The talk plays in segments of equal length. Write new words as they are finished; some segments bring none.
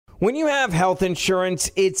When you have health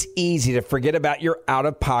insurance, it's easy to forget about your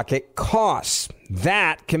out-of-pocket costs.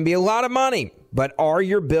 That can be a lot of money, but are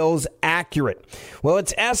your bills accurate? Well,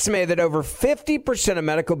 it's estimated that over 50% of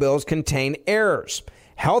medical bills contain errors.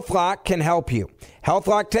 HealthLock can help you.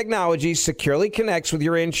 HealthLock technology securely connects with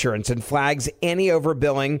your insurance and flags any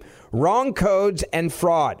overbilling, wrong codes, and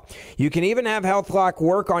fraud. You can even have HealthLock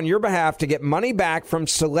work on your behalf to get money back from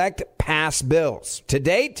select past bills. To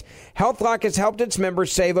date, HealthLock has helped its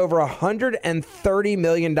members save over $130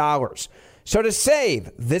 million. So to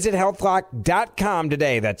save, visit healthlock.com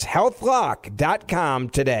today. That's healthlock.com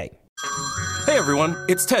today. Hey everyone,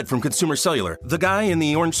 it's Ted from Consumer Cellular, the guy in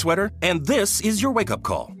the orange sweater, and this is your wake-up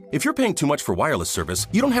call. If you're paying too much for wireless service,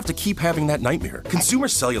 you don't have to keep having that nightmare. Consumer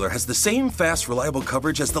Cellular has the same fast, reliable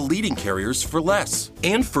coverage as the leading carriers for less.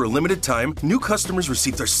 And for a limited time, new customers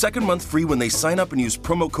receive their second month free when they sign up and use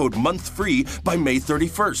promo code MONTHFREE by May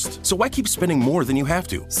 31st. So why keep spending more than you have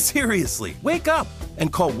to? Seriously, wake up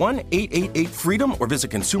and call 1-888-FREEDOM or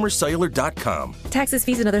visit consumercellular.com. Taxes,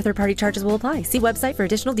 fees, and other third-party charges will apply. See website for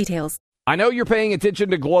additional details. I know you're paying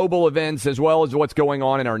attention to global events as well as what's going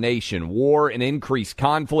on in our nation. War and increased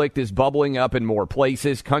conflict is bubbling up in more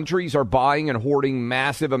places. Countries are buying and hoarding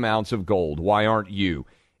massive amounts of gold. Why aren't you?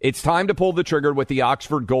 It's time to pull the trigger with the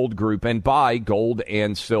Oxford Gold Group and buy gold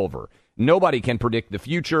and silver. Nobody can predict the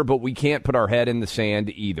future, but we can't put our head in the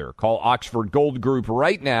sand either. Call Oxford Gold Group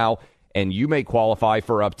right now, and you may qualify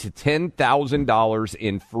for up to $10,000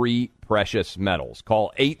 in free precious metals.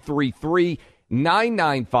 Call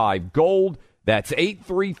 833-995-GOLD. That's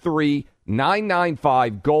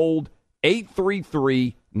 833-995-GOLD,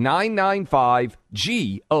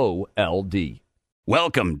 833-995-GOLD.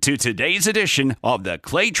 Welcome to today's edition of the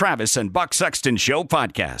Clay Travis and Buck Sexton Show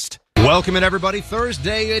podcast. Welcome in, everybody.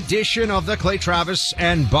 Thursday edition of the Clay Travis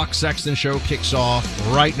and Buck Sexton Show kicks off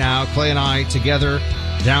right now. Clay and I together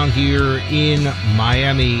down here in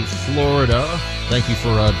Miami, Florida. Thank you for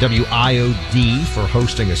WIOD for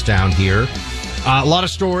hosting us down here. A lot of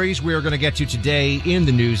stories we are going to get to today in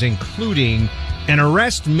the news, including an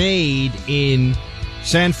arrest made in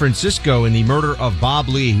San Francisco in the murder of Bob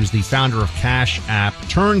Lee, who's the founder of Cash App.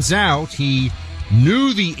 Turns out he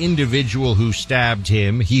knew the individual who stabbed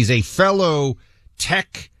him. He's a fellow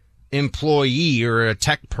tech employee or a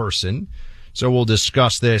tech person. So we'll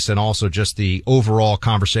discuss this and also just the overall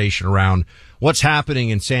conversation around what's happening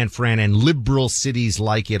in San Fran and liberal cities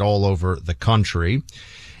like it all over the country.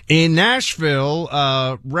 In Nashville,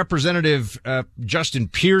 Representative Justin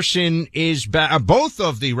Pearson is back. Both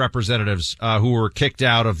of the representatives who were kicked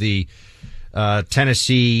out of the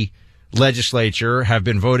Tennessee legislature have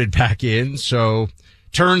been voted back in. So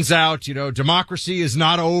turns out, democracy is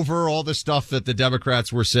not over, all the stuff that the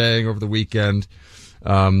Democrats were saying over the weekend.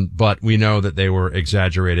 But we know that they were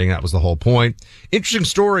exaggerating. That was the whole point. Interesting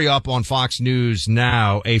story up on Fox News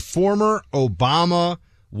now. A former Obama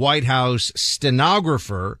White House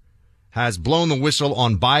stenographer has blown the whistle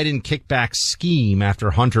on Biden kickback scheme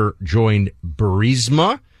after Hunter joined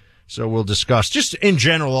Burisma. So we'll discuss just in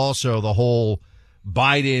general also the whole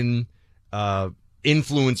Biden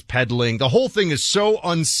influence peddling. The whole thing is so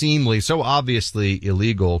unseemly, so obviously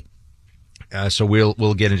illegal. So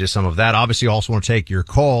we'll get into some of that. Obviously, also want to take your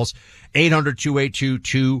calls.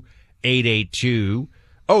 800-282-2882.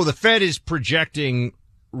 Oh, the Fed is projecting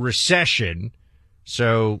recession.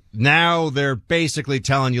 So now they're basically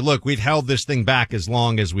telling you, look, we've held this thing back as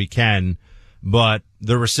long as we can, but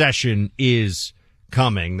the recession is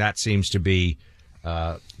coming. That seems to be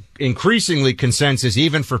increasingly consensus,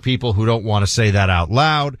 even for people who don't want to say that out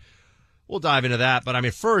loud. We'll dive into that. But I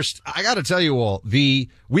mean, first, I got to tell you all, we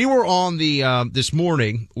were on this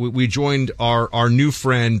morning, we joined our new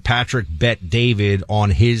friend, Patrick Bet-David,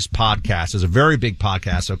 on his podcast. It's a very big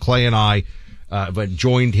podcast. So Clay and I, but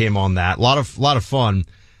joined him on that. A lot of fun.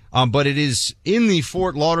 But it is in the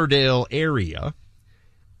Fort Lauderdale area.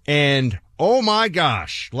 And oh my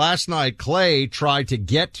gosh, last night Clay tried to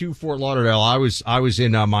get to Fort Lauderdale. I was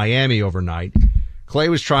in Miami overnight. Clay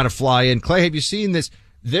was trying to fly in. Clay, have you seen this?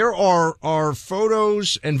 There are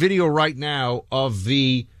photos and video right now of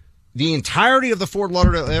the entirety of the Fort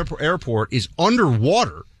Lauderdale airport is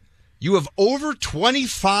underwater. You have over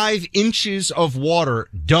 25 inches of water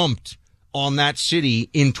dumped on that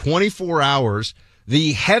city in 24 hours,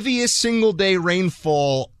 the heaviest single day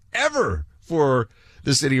rainfall ever for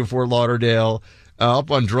the city of Fort Lauderdale.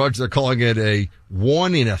 Up on Drudge, they're calling it a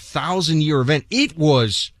 1 in 1,000-year event. It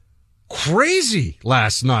was crazy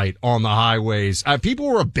last night on the highways. People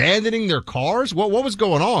were abandoning their cars. What was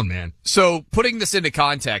going on, man? So putting this into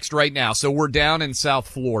context right now, so we're down in South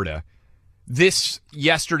Florida. this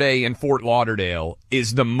yesterday in Fort Lauderdale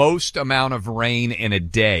is the most amount of rain in a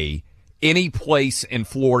day any place in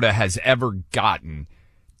Florida has ever gotten.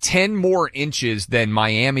 10 more inches than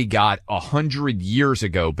Miami got 100 years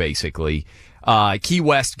ago, basically. Key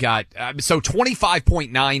West got,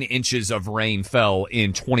 25.9 inches of rain fell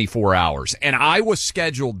in 24 hours. And I was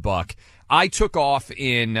scheduled, Buck. I took off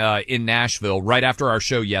in Nashville right after our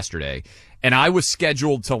show yesterday, and I was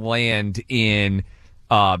scheduled to land in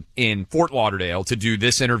Fort Lauderdale to do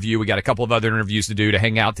this interview. We got a couple of other interviews to do, to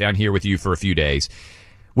hang out down here with you for a few days.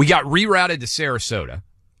 We got rerouted to Sarasota,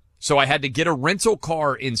 so I had to get a rental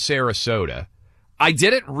car in Sarasota. I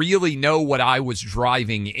didn't really know what I was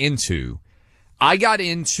driving into. I got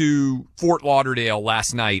into Fort Lauderdale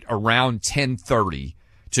last night around 10:30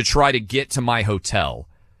 to try to get to my hotel.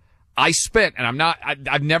 I spent, and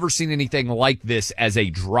I've never seen anything like this as a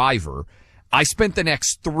driver. I spent the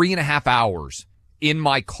next 3.5 hours in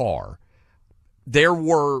my car. There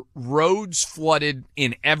were roads flooded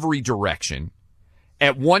in every direction.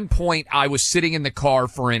 At one point, I was sitting in the car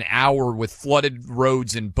for an hour with flooded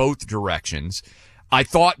roads in both directions. I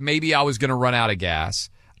thought maybe I was going to run out of gas.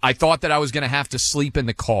 I thought that I was going to have to sleep in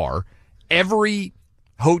the car. Every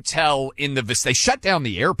hotel in the vicinity, they shut down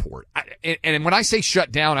the airport. And when I say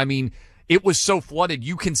shut down, I mean it was so flooded.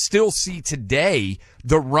 You can still see today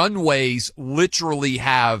the runways literally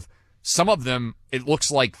have, some of them, it looks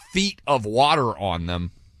like feet of water on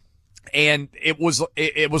them. And it was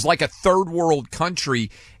like a third world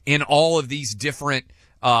country in all of these different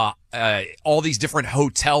hotel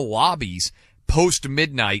lobbies. Post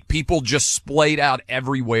midnight, people just splayed out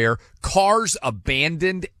everywhere. Cars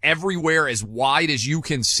abandoned everywhere as wide as you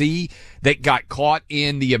can see that got caught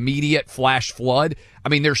in the immediate flash flood. I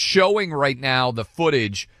mean, they're showing right now the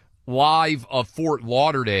footage live of Fort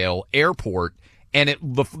Lauderdale Airport, and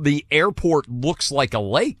the airport looks like a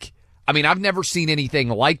lake. I mean, I've never seen anything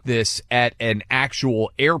like this at an actual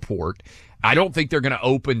airport. I don't think they're going to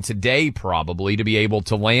open today, probably, to be able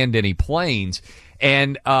to land any planes.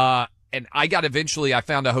 And I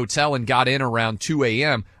found a hotel and got in around 2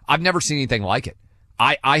 a.m. I've never seen anything like it.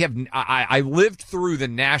 I lived through the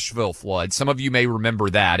Nashville flood. Some of you may remember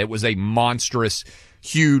that. It was a monstrous,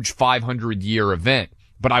 huge 500-year event.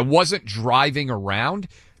 But I wasn't driving around.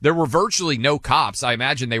 There were virtually no cops. I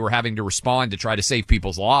imagine they were having to respond to try to save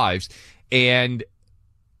people's lives. And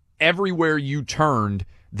everywhere you turned,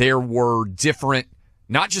 there were different,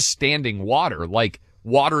 not just standing water, like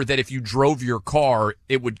water that if you drove your car,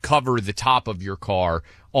 it would cover the top of your car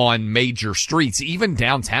on major streets, even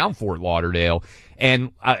downtown Fort Lauderdale.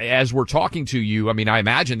 And as we're talking to you, I mean, I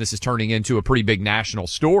imagine this is turning into a pretty big national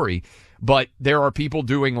story, but there are people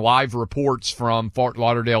doing live reports from Fort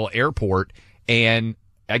Lauderdale Airport. And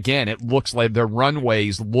again, it looks like the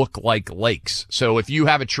runways look like lakes. So if you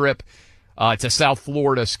have a trip to South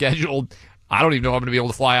Florida scheduled, I don't even know if I'm going to be able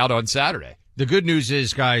to fly out on Saturday. The good news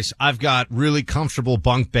is, guys, I've got really comfortable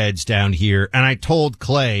bunk beds down here, and I told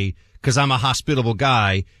Clay, because I'm a hospitable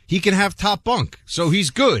guy, he can have top bunk, so he's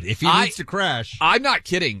good if he needs to crash. I'm not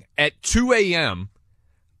kidding. At 2 a.m.,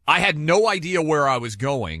 I had no idea where I was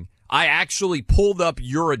going. I actually pulled up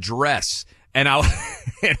your address, and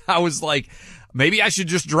I was like, maybe I should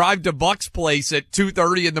just drive to Buck's place at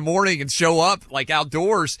 2:30 in the morning and show up like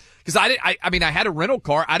outdoors. Because I mean, I had a rental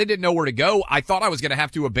car. I didn't know where to go. I thought I was going to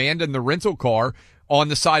have to abandon the rental car on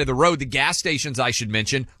the side of the road. The gas stations, I should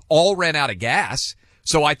mention, all ran out of gas.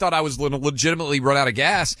 So I thought I was going to legitimately run out of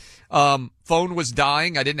gas. Phone was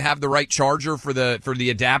dying. I didn't have the right charger for the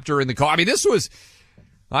adapter in the car. I mean, this was,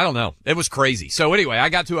 I don't know. It was crazy. So anyway, I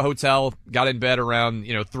got to a hotel, got in bed around,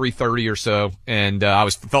 3:30 or so, and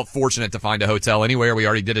felt fortunate to find a hotel anywhere. We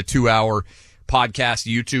already did a 2-hour podcast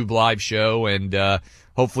YouTube live show, and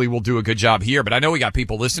hopefully we'll do a good job here. But I know we got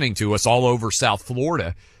people listening to us all over South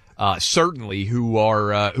Florida, certainly who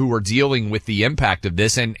are dealing with the impact of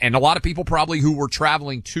this, and a lot of people probably who were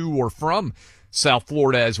traveling to or from South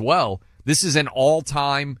Florida as well. This is an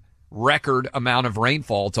all-time record amount of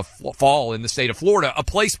rainfall to fall in the state of Florida, a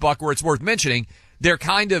place, Buck, where it's worth mentioning they're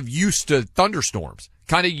kind of used to thunderstorms,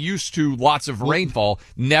 kind of used to lots of rainfall.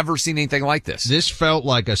 Never seen anything like this. This felt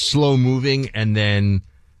like a slow moving and then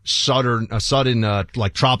sudden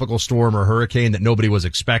like tropical storm or hurricane that nobody was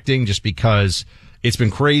expecting, just because it's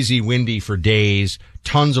been crazy windy for days,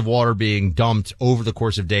 tons of water being dumped over the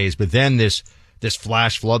course of days. But then this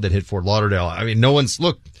flash flood that hit Fort Lauderdale. I mean, no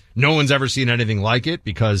one's ever seen anything like it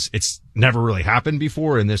because it's never really happened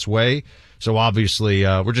before in this way. So obviously,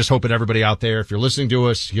 we're just hoping everybody out there, if you're listening to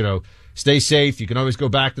us, stay safe. You can always go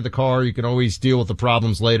back to the car. You can always deal with the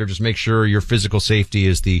problems later. Just make sure your physical safety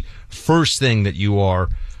is the first thing that you are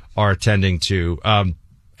attending to.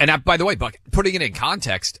 And by the way, Buck, putting it in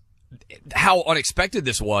context, how unexpected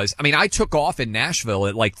this was. I mean, I took off in Nashville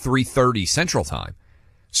at like 3:30 Central Time.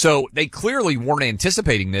 So they clearly weren't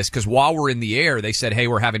anticipating this because while we're in the air, they said, hey,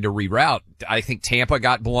 we're having to reroute. I think Tampa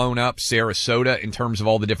got blown up, Sarasota, in terms of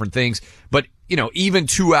all the different things. But, even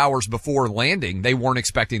 2 hours before landing, they weren't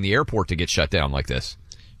expecting the airport to get shut down like this.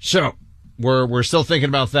 So we're still thinking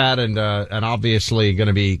about that and obviously going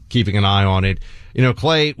to be keeping an eye on it.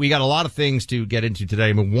 Clay, we got a lot of things to get into today.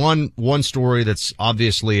 I mean, one story that's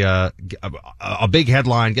obviously a big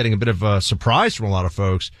headline, getting a bit of a surprise from a lot of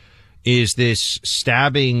folks, is this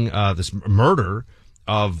stabbing, this murder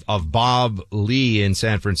of Bob Lee in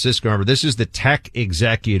San Francisco. Remember, this is the tech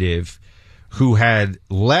executive who had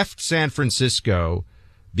left San Francisco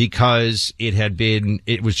because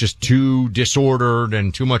it was just too disordered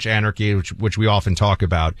and too much anarchy, which we often talk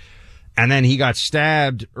about. And then he got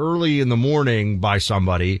stabbed early in the morning by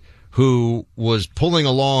somebody who was pulling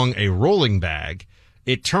along a rolling bag.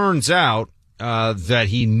 It turns out that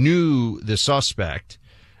he knew the suspect.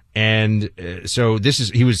 And so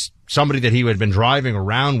he was somebody that he had been driving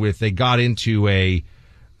around with. They got into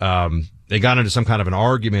some kind of an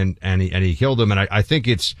argument and he killed him. And I think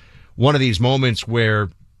it's one of these moments where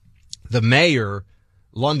the mayor,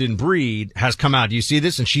 London Breed, has come out. Do you see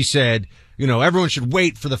this? And she said, everyone should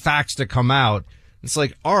wait for the facts to come out. It's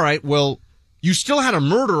like, all right, well, you still had a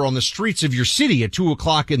murder on the streets of your city at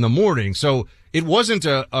 2:00 in the morning. So it wasn't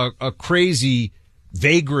a crazy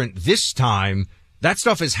vagrant this time. That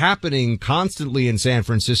stuff is happening constantly in San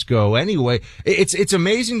Francisco anyway. It's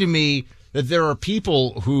amazing to me that there are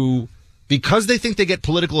people who, because they think they get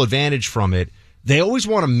political advantage from it, they always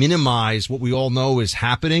want to minimize what we all know is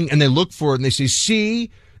happening, and they look for it and they say,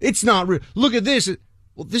 see, it's not real. Look at this.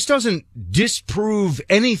 Well, this doesn't disprove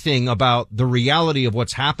anything about the reality of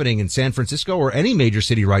what's happening in San Francisco or any major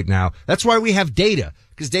city right now. That's why we have data,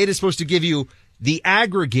 because data is supposed to give you the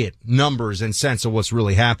aggregate numbers and sense of what's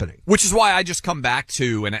really happening. Which is why I just come back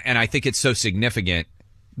to, and I think it's so significant,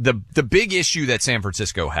 the big issue that San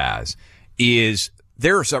Francisco has is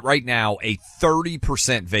there's right now a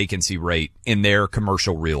 30% vacancy rate in their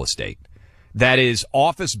commercial real estate. That is,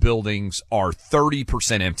 office buildings are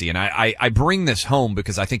 30% empty. And I bring this home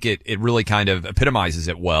because I think it really kind of epitomizes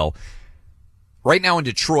it well. Right now in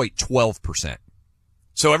Detroit, 12%.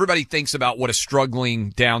 So everybody thinks about what a struggling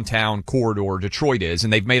downtown corridor Detroit is,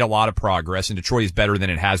 and they've made a lot of progress, and Detroit is better than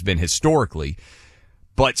it has been historically.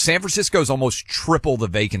 But San Francisco is almost triple the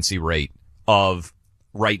vacancy rate of,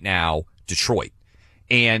 right now, Detroit.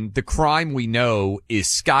 And the crime, we know, is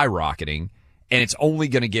skyrocketing, and it's only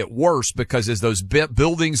going to get worse because as those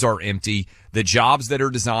buildings are empty, the jobs that are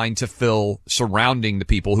designed to fill surrounding the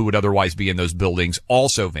people who would otherwise be in those buildings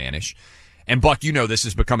also vanish. And Buck, this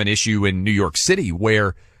has become an issue in New York City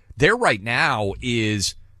where there right now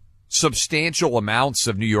is substantial amounts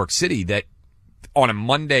of New York City that on a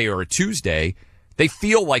Monday or a Tuesday, they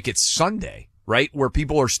feel like it's Sunday, right? Where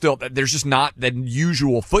people are still, there's just not the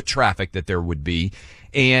usual foot traffic that there would be.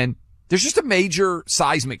 And there's just a major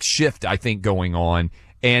seismic shift, I think, going on.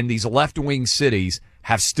 And these left-wing cities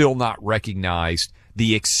have still not recognized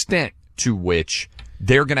the extent to which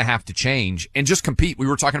they're going to have to change and just compete. We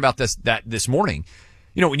were talking about this morning.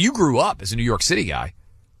 When you grew up as a New York City guy,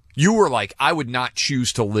 you were like, I would not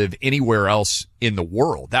choose to live anywhere else in the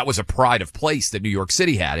world. That was a pride of place that New York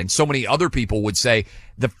City had. And so many other people would say,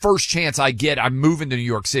 the first chance I get, I'm moving to New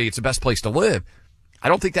York City. It's the best place to live. I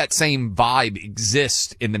don't think that same vibe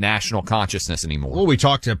exists in the national consciousness anymore. Well, we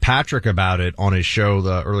talked to Patrick about it on his show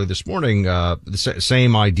early this morning. The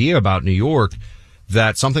same idea about New York,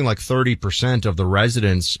 that something like 30% of the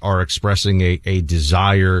residents are expressing a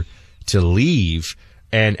desire to leave.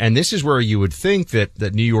 And this is where you would think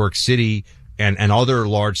that New York City and other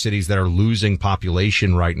large cities that are losing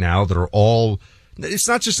population right now, that are all, it's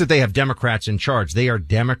not just that they have Democrats in charge, they are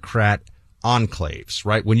Democrat enclaves,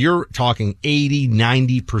 right? When you're talking 80,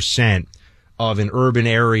 90% of an urban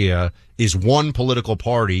area is one political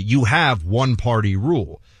party, you have one party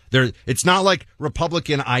rule. It's not like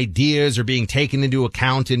Republican ideas are being taken into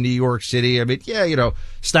account in New York City. I mean,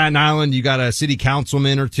 Staten Island, you got a city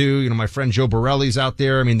councilman or two. My friend Joe Borelli's out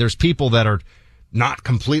there. I mean, there's people that are not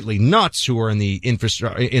completely nuts who are in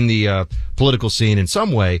the political scene in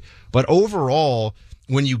some way. But overall,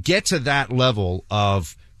 when you get to that level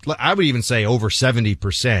of, I would even say over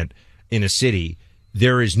 70% in a city,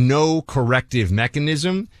 there is no corrective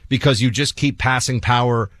mechanism because you just keep passing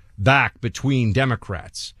power back between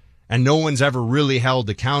Democrats. And no one's ever really held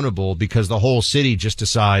accountable because the whole city just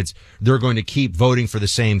decides they're going to keep voting for the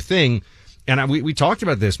same thing. And we talked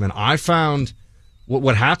about this, man. I found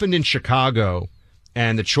what happened in Chicago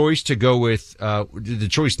and the choice to go with the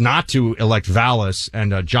choice not to elect Vallis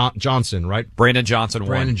and Johnson, right? Brandon Johnson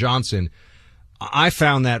won. Johnson. I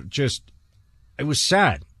found that it was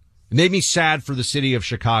sad. It made me sad for the city of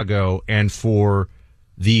Chicago and for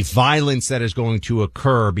the violence that is going to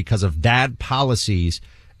occur because of bad policies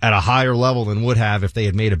at a higher level than would have if they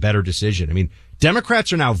had made a better decision. I mean,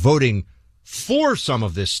 Democrats are now voting for some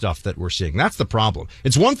of this stuff that we're seeing. That's the problem.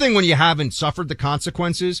 It's one thing when you haven't suffered the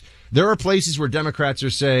consequences. There are places where Democrats are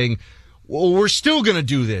saying, well, we're still going to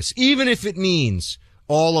do this, even if it means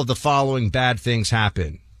all of the following bad things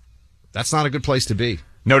happen. That's not a good place to be.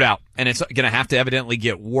 No doubt. And it's going to have to evidently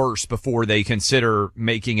get worse before they consider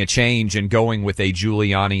making a change and going with a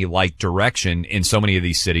Giuliani-like direction in so many of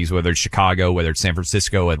these cities, whether it's Chicago, whether it's San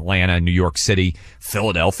Francisco, Atlanta, New York City,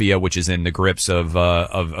 Philadelphia, which is in the grips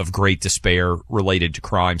of great despair related to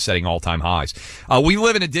crime, setting all-time highs. We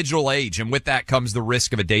live in a digital age, and with that comes the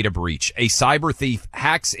risk of a data breach. A cyber thief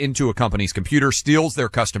hacks into a company's computer, steals their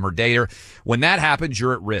customer data. When that happens,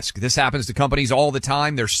 you're at risk. This happens to companies all the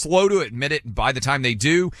time. They're slow to admit it, and by the time they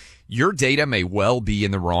do, your data may well be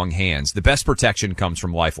in the wrong hands. The best protection comes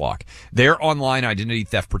from LifeLock. Their online identity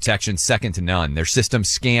theft protection, second to none. Their systems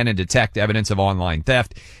scan and detect evidence of online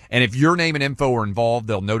theft. And if your name and info are involved,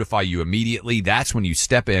 they'll notify you immediately. That's when you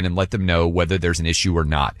step in and let them know whether there's an issue or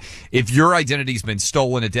not. If your identity's been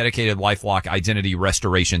stolen, a dedicated LifeLock identity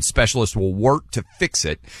restoration specialist will work to fix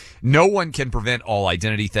it. No one can prevent all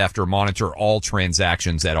identity theft or monitor all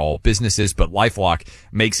transactions at all businesses, but LifeLock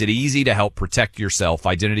makes it easy to help protect yourself.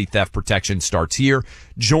 Identity theft protection starts here.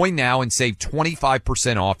 Join now and save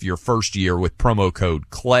 25% off your first year with promo code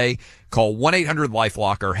CLAY. Call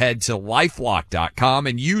 1-800-LifeLock or head to lifelock.com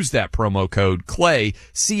and use that promo code CLAY,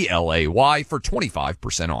 C-L-A-Y, for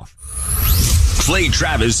 25% off. Clay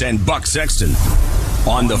Travis and Buck Sexton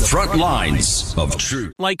on the front lines of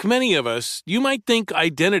truth. Like many of us, you might think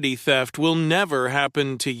identity theft will never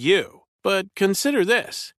happen to you. But consider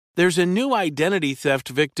this. There's a new identity theft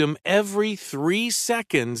victim every 3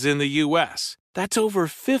 seconds in the U.S. That's over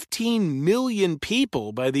 15 million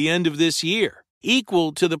people by the end of this year,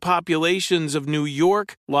 equal to the populations of New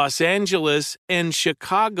York, Los Angeles, and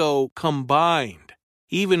Chicago combined.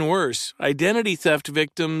 Even worse, identity theft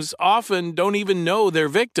victims often don't even know they're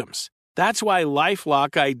victims. That's why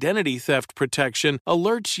LifeLock Identity Theft Protection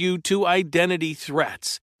alerts you to identity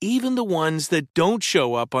threats, even the ones that don't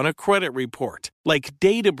show up on a credit report, like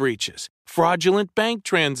data breaches, fraudulent bank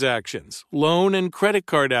transactions, loan and credit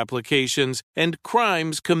card applications, and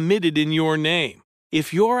crimes committed in your name.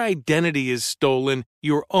 If your identity is stolen,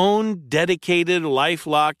 your own dedicated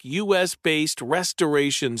LifeLock U.S.-based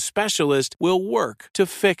restoration specialist will work to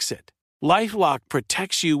fix it. LifeLock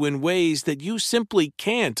protects you in ways that you simply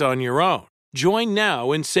can't on your own. Join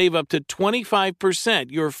now and save up to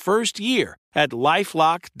 25% your first year at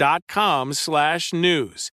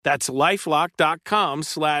lifelock.com/news. That's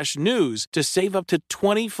lifelock.com/news to save up to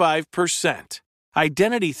 25%.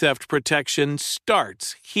 Identity theft protection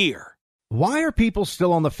starts here. Why are people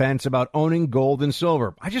still on the fence about owning gold and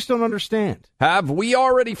silver? I just don't understand. Have we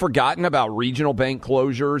already forgotten about regional bank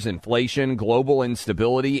closures, inflation, global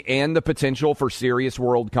instability, and the potential for serious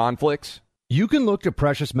world conflicts? You can look to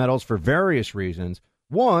precious metals for various reasons.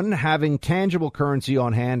 1, having tangible currency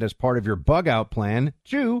on hand as part of your bug-out plan.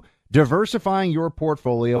 2, diversifying your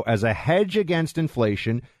portfolio as a hedge against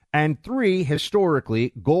inflation. And 3,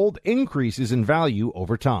 historically, gold increases in value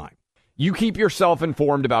over time. You keep yourself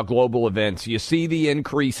informed about global events. You see the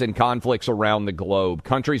increase in conflicts around the globe.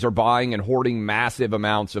 Countries are buying and hoarding massive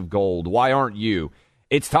amounts of gold. Why aren't you?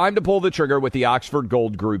 It's time to pull the trigger with the Oxford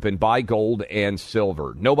Gold Group and buy gold and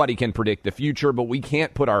silver. Nobody can predict the future, but we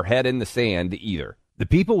can't put our head in the sand either. The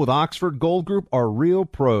people with Oxford Gold Group are real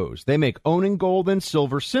pros. They make owning gold and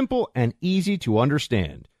silver simple and easy to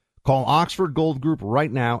understand. Call Oxford Gold Group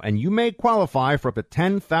right now, and you may qualify for up to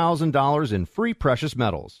 $10,000 in free precious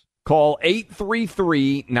metals. Call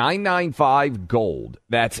 833-995-GOLD.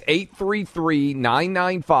 That's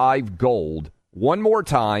 833-995-GOLD. One more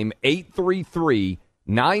time,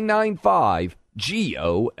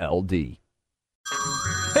 833-995-GOLD.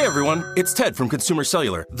 Hey everyone, it's Ted from Consumer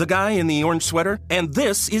Cellular, the guy in the orange sweater, and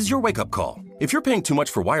this is your wake-up call. If you're paying too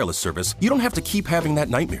much for wireless service, you don't have to keep having that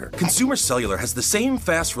nightmare. Consumer Cellular has the same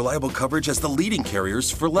fast, reliable coverage as the leading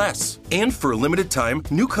carriers for less. And for a limited time,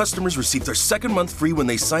 new customers receive their second month free when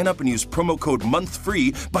they sign up and use promo code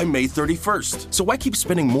MONTHFREE by May 31st. So why keep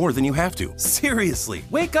spending more than you have to? Seriously,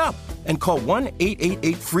 wake up and call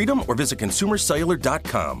 1-888-FREEDOM or visit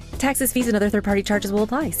consumercellular.com. Taxes, fees, and other third-party charges will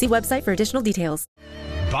apply. See website for additional details.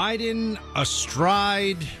 Biden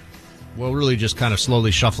astride, well, really just kind of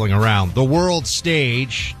slowly shuffling around the world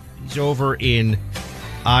stage. He's over in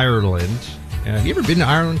Ireland. Have you ever been to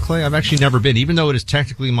Ireland, Clay? I've actually never been, even though it is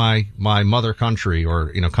technically my mother country,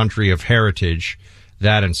 or country of heritage,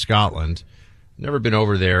 that and Scotland. Never been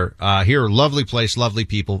over there. Here, lovely place, lovely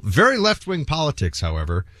people. Very left-wing politics,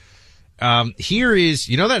 however. Here is,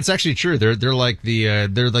 that's actually true. They're like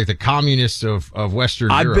the communists of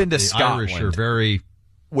Western Europe. I've been to the Scotland. Irish are very,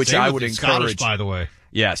 which I would Scottish, encourage, by the way.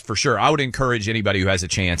 Yes, for sure. I would encourage anybody who has a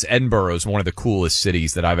chance. Edinburgh is one of the coolest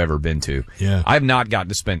cities that I've ever been to. Yeah. I have not gotten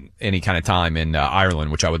to spend any kind of time in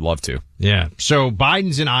Ireland, which I would love to. Yeah. So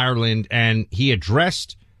Biden's in Ireland, and he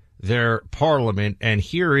addressed their parliament, and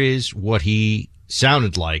here is what he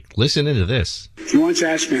sounded like. Listen into this. He once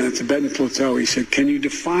asked me on the Tibetan Plateau, he said, "Can you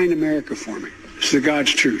define America for me? It's the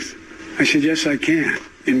God's truth." I said, "Yes, I can,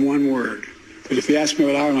 in one word." But if he asked me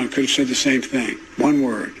about Ireland, I could have said the same thing. One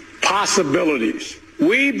word. Possibilities.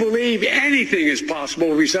 We believe anything is possible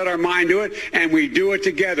if we set our mind to it and we do it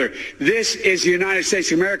together. This is the United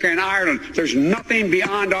States of America and Ireland. There's nothing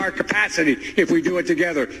beyond our capacity if we do it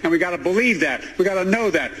together. And we got to believe that. We got to know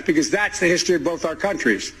that, because that's the history of both our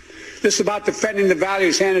countries. This is about defending the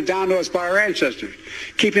values handed down to us by our ancestors,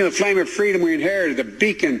 keeping the flame of freedom we inherited, the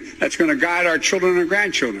beacon that's going to guide our children and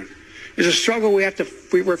grandchildren. It's a struggle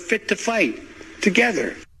we're fit to fight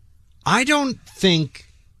together. I don't think,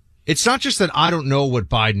 it's not just that I don't know what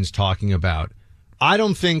Biden's talking about. I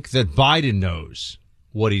don't think that Biden knows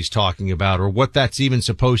what he's talking about or what that's even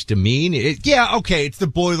supposed to mean. It's the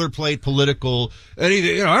boilerplate political,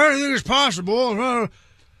 anything is possible.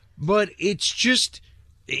 But it's just,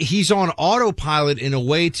 he's on autopilot in a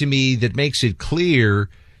way to me that makes it clear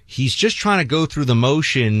he's just trying to go through the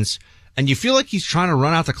motions, and you feel like he's trying to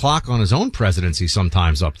run out the clock on his own presidency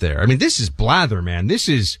sometimes up there. I mean, this is blather, man. This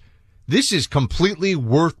is completely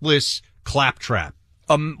worthless claptrap.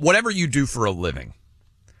 Whatever you do for a living,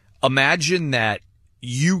 imagine that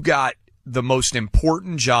you got the most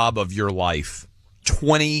important job of your life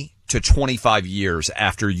 20 to 25 years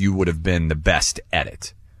after you would have been the best at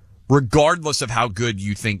it. Regardless of how good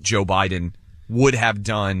you think Joe Biden would have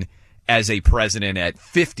done as a president at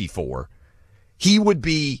 54, he would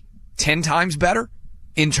be 10 times better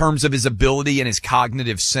in terms of his ability and his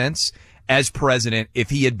cognitive sense as president if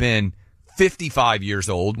he had been 55 years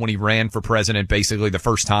old when he ran for president basically the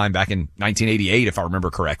first time back in 1988, if I remember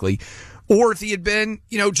correctly, or if he had been,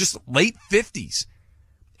 just late 50s.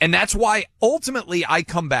 And that's why ultimately I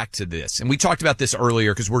come back to this. And we talked about this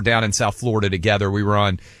earlier because we're down in South Florida together. We were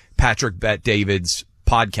on Patrick Bet-David's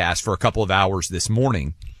podcast for a couple of hours this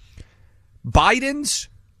morning. Biden's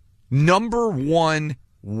number one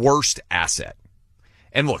worst asset.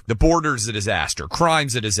 And look, the border's a disaster,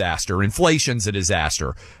 crime's a disaster, inflation's a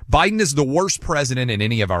disaster. Biden is the worst president in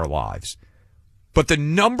any of our lives. But the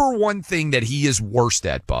number one thing that he is worst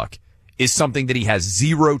at, Buck, is something that he has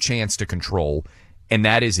zero chance to control, and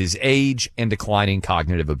that is his age and declining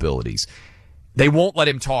cognitive abilities. They won't let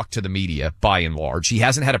him talk to the media, by and large. He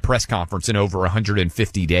hasn't had a press conference in over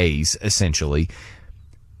 150 days, essentially.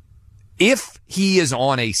 If he is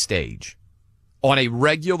on a stage on a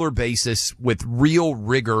regular basis with real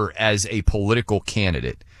rigor as a political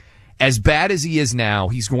candidate, as bad as he is now,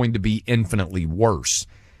 he's going to be infinitely worse.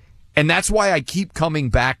 And that's why I keep coming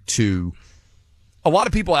back to a lot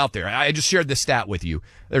of people out there. I just shared this stat with you.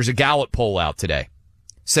 There's a Gallup poll out today.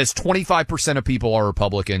 It says 25% of people are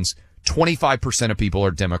Republicans, 25% of people are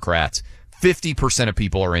Democrats, 50% of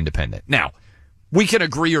people are independent. Now, we can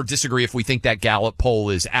agree or disagree if we think that Gallup poll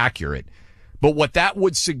is accurate. But what that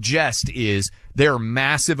would suggest is there are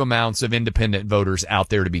massive amounts of independent voters out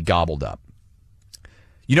there to be gobbled up.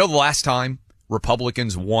 You know the last time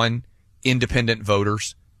Republicans won independent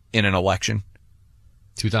voters in an election?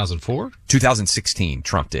 2004? 2016,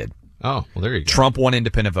 Trump did. Oh, well, there you go. Trump won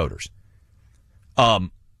independent voters.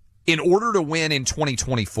 In order to win in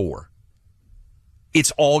 2024,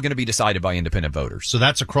 it's all going to be decided by independent voters. So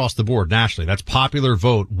that's across the board nationally. That's popular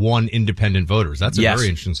vote, won independent voters. That's a very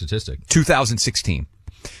interesting statistic. 2016.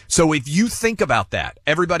 So if you think about that,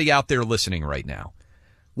 everybody out there listening right now,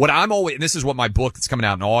 what I'm always, and this is what my book that's coming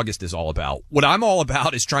out in August is all about. What I'm all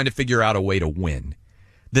about is trying to figure out a way to win.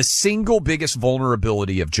 The single biggest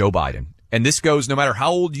vulnerability of Joe Biden, and this goes no matter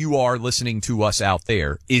how old you are listening to us out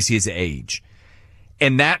there, is his age.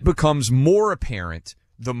 And that becomes more apparent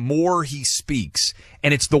the more he speaks.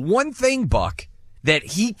 And it's the one thing, Buck, that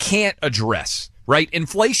he can't address, right?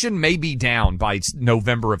 Inflation may be down by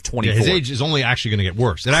November of 24. Yeah, his age is only actually going to get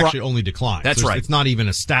worse. It actually only declines. That's right. It's not even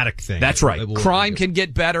a static thing. That's right. Crime can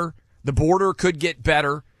get better. The border could get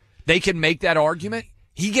better. They can make that argument.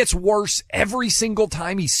 He gets worse every single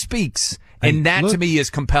time he speaks. And that, to me,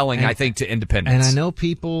 is compelling, I think, to independents. And I know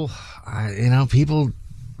people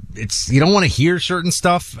you don't want to hear certain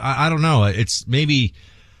stuff. I don't know. It's maybe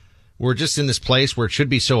we're just in this place where it should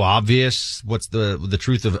be so obvious what's the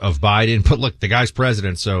truth of Biden. But look, the guy's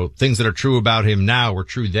president, so things that are true about him now were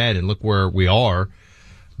true then, and look where we are.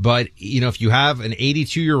 But, if you have an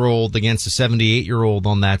 82-year-old against a 78-year-old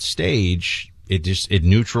on that stage, it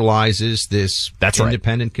neutralizes this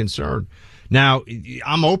independent concern. Now,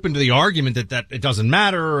 I'm open to the argument that it doesn't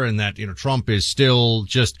matter and that, Trump is still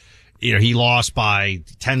just, he lost by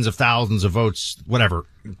tens of thousands of votes, whatever.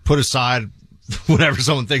 Put aside whatever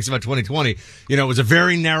someone thinks about 2020. It was a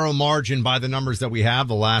very narrow margin by the numbers that we have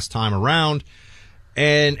the last time around.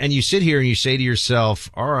 And you sit here and you say to yourself,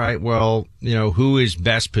 all right, well, who is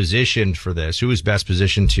best positioned for this? Who is best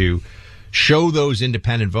positioned to show those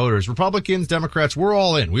independent voters? Republicans, Democrats, we're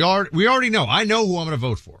all in. We already know. I know who I'm going to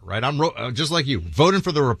vote for, right? I'm just like you, voting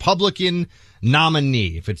for the Republican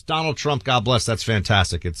nominee. If it's Donald Trump, God bless, that's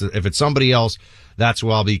fantastic. If it's somebody else, that's who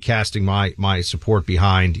I'll be casting my support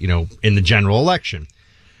behind, in the general election.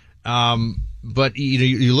 But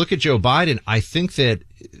you look at Joe Biden, I think that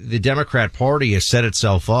the Democrat Party has set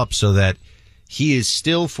itself up so that he is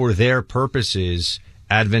still, for their purposes,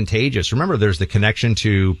 advantageous. Remember, there's the connection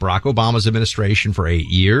to Barack Obama's administration for 8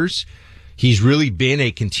 years. He's really been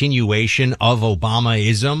a continuation of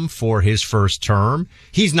Obamaism for his first term.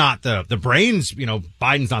 He's not the brains,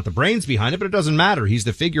 Biden's not the brains behind it, but it doesn't matter. He's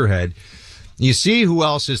the figurehead. You see who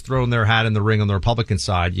else has thrown their hat in the ring on the Republican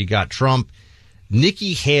side. You got Trump,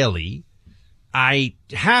 Nikki Haley. I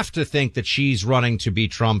have to think that she's running to be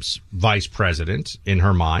Trump's vice president in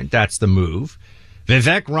her mind. That's the move.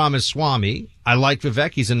 Vivek Ramaswamy. I like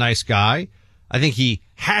Vivek. He's a nice guy. I think he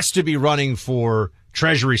has to be running for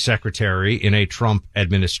Treasury Secretary in a Trump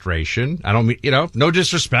administration. I don't mean, no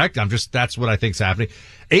disrespect. That's what I think's happening.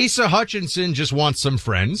 Asa Hutchinson just wants some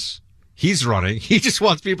friends. He's running. He just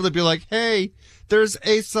wants people to be like, hey, there's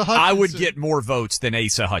Asa Hutchinson. I would get more votes than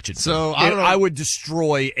Asa Hutchinson. So I would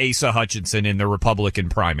destroy Asa Hutchinson in the Republican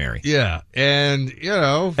primary. Yeah. And,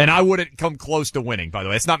 And I wouldn't come close to winning, by the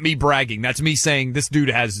way. That's not me bragging. That's me saying this dude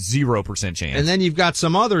has 0% chance. And then you've got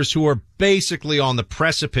some others who are basically on the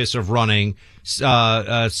precipice of running.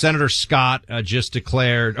 Senator Scott just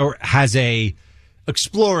declared or has a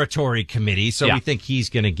exploratory committee. So we think he's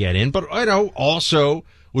going to get in. But, also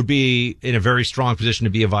would be in a very strong position to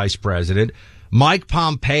be a vice president. Mike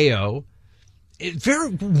Pompeo,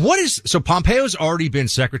 so Pompeo's already been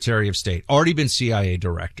Secretary of State, already been CIA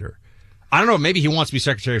director. I don't know, maybe he wants to be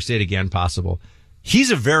Secretary of State again, possible. He's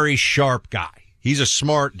a very sharp guy. He's a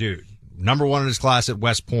smart dude. Number one in his class at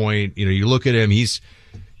West Point. You look at him, this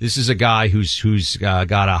is a guy who's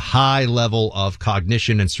got a high level of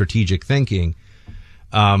cognition and strategic thinking.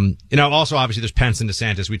 Also, obviously, there's Pence and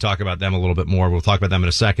DeSantis. We talk about them a little bit more. We'll talk about them in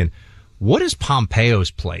a second. What is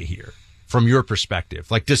Pompeo's play here from your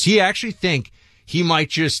perspective? Like, does he actually think he might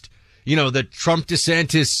just, the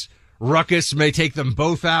Trump-DeSantis ruckus may take them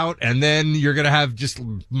both out, and then you're going to have just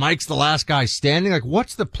Mike's the last guy standing? Like,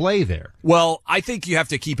 what's the play there? Well, I think you have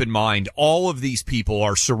to keep in mind all of these people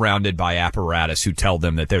are surrounded by apparatus who tell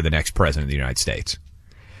them that they're the next president of the United States.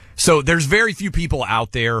 So there's very few people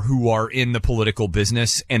out there who are in the political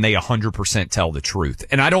business and they 100% tell the truth.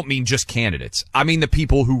 And I don't mean just candidates. I mean the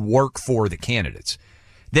people who work for the candidates.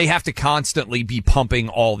 They have to constantly be pumping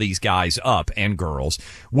all these guys up and girls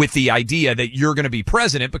with the idea that you're going to be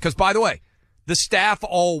president because, by the way, the staff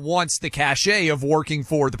all wants the cachet of working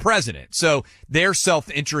for the president. So they're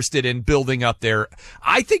self-interested in building up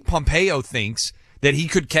I think Pompeo thinks that he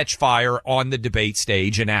could catch fire on the debate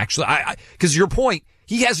stage and actually, because your point,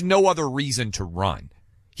 he has no other reason to run.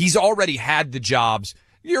 He's already had the jobs.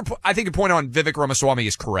 I think your point on Vivek Ramaswamy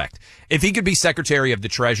is correct. If he could be Secretary of the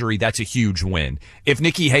Treasury, that's a huge win. If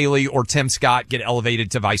Nikki Haley or Tim Scott get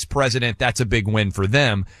elevated to Vice President, that's a big win for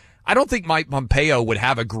them. I don't think Mike Pompeo would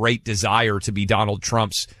have a great desire to be Donald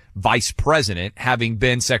Trump's Vice President, having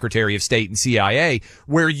been Secretary of State and CIA,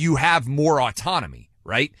 where you have more autonomy,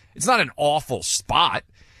 right? It's not an awful spot,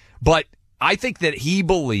 but I think that he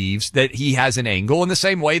believes that he has an angle in the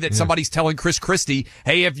same way that somebody's telling Chris Christie,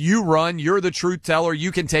 hey, if you run, you're the truth teller,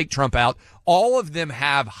 you can take Trump out. All of them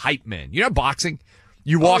have hype men. Boxing,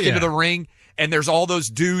 you walk into the ring and there's all those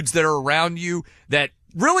dudes that are around you that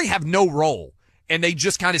really have no role and they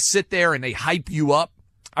just kind of sit there and they hype you up.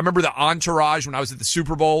 I remember the entourage when I was at the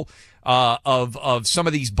Super Bowl of some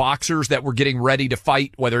of these boxers that were getting ready to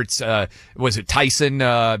fight, whether it's was it Tyson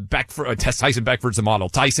Beckford, Tyson Beckford's the model,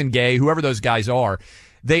 Tyson Gay, whoever those guys are.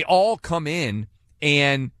 They all come in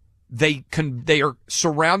and they are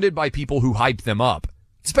surrounded by people who hype them up.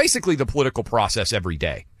 It's basically the political process every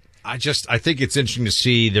day. I think it's interesting to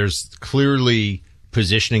see there's clearly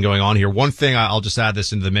positioning going on here. One thing, I'll just add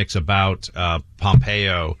this into the mix about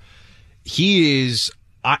Pompeo. He is,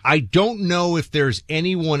 I don't know if there's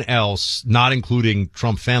anyone else, not including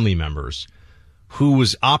Trump family members, who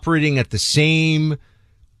was operating at the same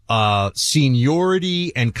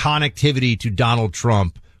seniority and connectivity to Donald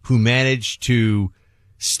Trump, who managed to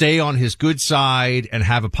stay on his good side and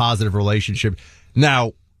have a positive relationship.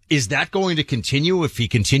 Now, is that going to continue if he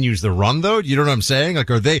continues the run, though? You know what I'm saying?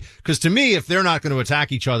 Like, are they, because to me, if they're not going to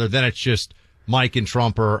attack each other, then it's just Mike and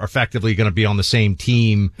Trump are effectively going to be on the same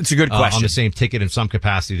team. It's a good question. On the same ticket in some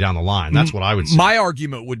capacity down the line. That's what I would say. My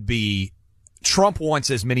argument would be Trump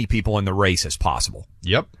wants as many people in the race as possible.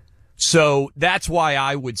 Yep. So that's why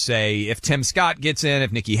I would say if Tim Scott gets in,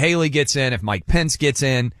 if Nikki Haley gets in, if Mike Pence gets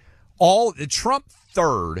in, all the Trump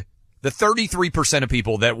third, the 33% of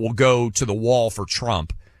people that will go to the wall for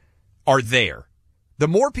Trump are there. The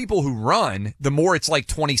more people who run, the more it's like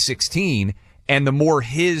 2016, and the more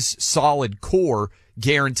his solid core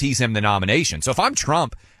guarantees him the nomination. So if I'm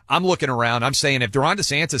Trump, I'm looking around, I'm saying if Ron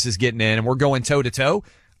DeSantis is getting in and we're going toe to toe,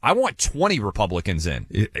 I want 20 Republicans in.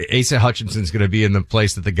 Asa Hutchinson's going to be in the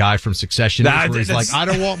place that the guy from Succession is, where he's like, I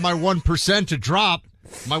don't want my 1% to drop.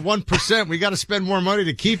 My 1%, we got to spend more money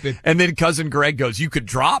to keep it. And then Cousin Greg goes, you could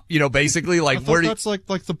drop, basically like where that's like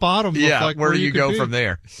the bottom. Yeah, like where do you go from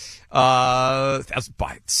there? That's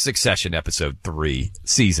by Succession episode 3,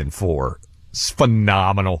 season 4. It's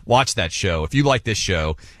phenomenal. Watch that show. If you like this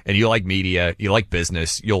show and you like media, you like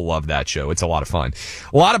business, you'll love that show. It's a lot of fun.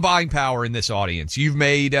 A lot of buying power in this audience. You've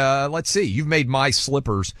made, you've made My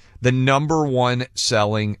Slippers the number one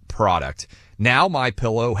selling product. Now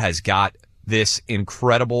MyPillow has got this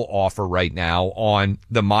incredible offer right now on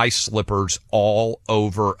the My Slippers all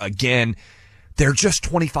over again. They're just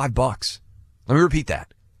 $25. Let me repeat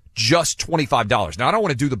that. Just $25. Now, I don't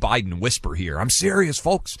want to do the Biden whisper here. I'm serious,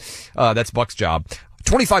 folks. That's Buck's job.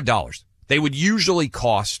 $25. They would usually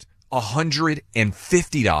cost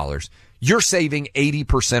 $150. You're saving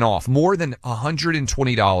 80% off, more than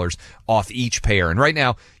 $120 off each pair. And right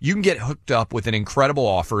now, you can get hooked up with an incredible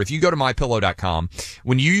offer. If you go to MyPillow.com,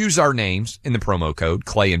 when you use our names in the promo code,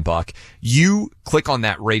 Clay and Buck, you click on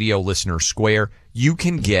that radio listener square, you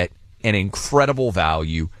can get an incredible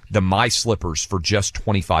value, the My Slippers, for just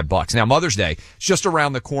 $25. Now, Mother's Day is just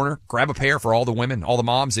around the corner. Grab a pair for all the women, all the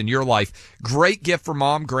moms in your life. Great gift for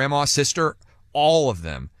mom, grandma, sister, all of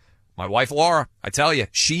them. My wife, Laura, I tell you,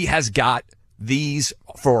 she has got these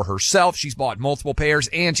for herself. She's bought multiple pairs,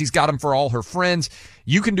 and she's got them for all her friends.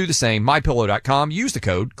 You can do the same. MyPillow.com. Use the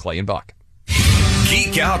code Clay and Buck.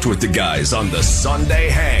 Geek out with the guys on the Sunday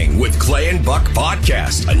Hang with Clay and Buck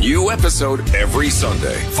podcast. A new episode every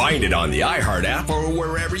Sunday. Find it on the iHeart app or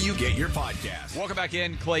wherever you get your podcast. Welcome back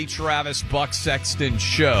in. Clay Travis, Buck Sexton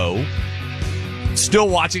Show. Still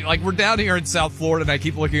watching, like we're down here in South Florida, and I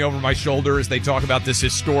keep looking over my shoulder as they talk about this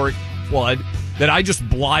historic flood that I just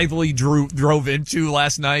blithely drove into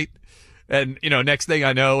last night. And, next thing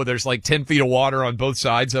I know, there's like 10 feet of water on both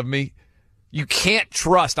sides of me. You can't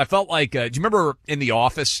trust. I felt like, do you remember in The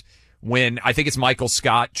Office when I think it's Michael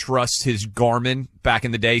Scott trusts his Garmin back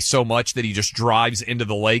in the day so much that he just drives into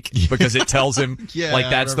the lake because it tells him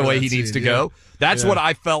that's the way he needs to go? That's what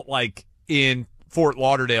I felt like in Fort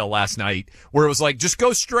Lauderdale last night, where it was like, just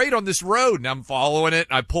go straight on this road, and I'm following it,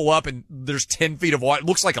 and I pull up, and there's 10 feet of water. It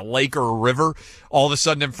looks like a lake or a river all of a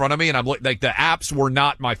sudden in front of me, and I'm like, the apps were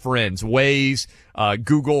not my friends. Waze,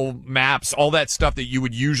 Google Maps, all that stuff that you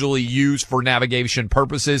would usually use for navigation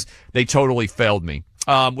purposes, they totally failed me.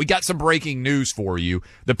 We got some breaking news for you.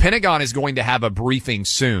 The Pentagon is going to have a briefing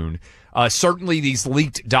soon. Certainly these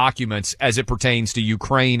leaked documents as it pertains to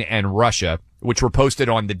Ukraine and Russia, which were posted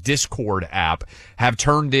on the Discord app, have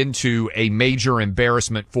turned into a major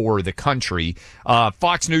embarrassment for the country.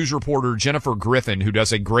 Fox News reporter Jennifer Griffin, who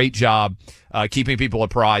does a great job keeping people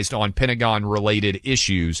apprised on Pentagon-related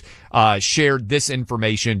issues, shared this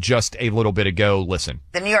information just a little bit ago. Listen.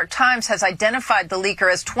 The New York Times has identified the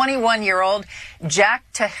leaker as 21-year-old Jack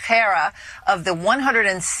Teixeira of the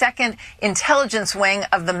 102nd Intelligence Wing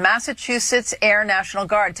of the Massachusetts Air National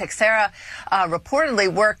Guard. Teixeira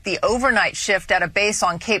reportedly worked the overnight shift at a base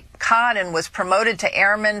on Cape Cod and was promoted to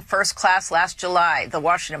airman first class last July. The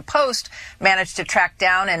Washington Post managed to track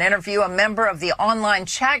down and interview a member of the online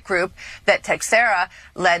chat group that Teixeira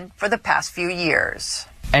led for the past few years.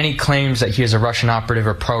 Any claims that he is a Russian operative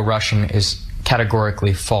or pro-Russian is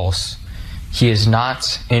categorically false. He is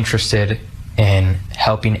not interested in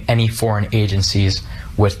helping any foreign agencies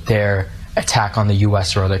with their attack on the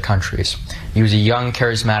U.S. or other countries. He was a young,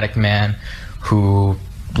 charismatic man who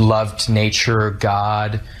loved nature,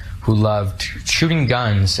 God, who loved shooting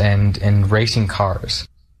guns and racing cars.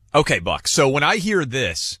 Okay, Buck. So when I hear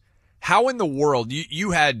this, how in the world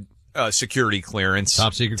you had security clearance,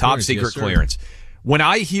 top secret yes, clearance. When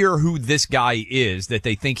I hear who this guy is, that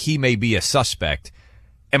they think he may be a suspect,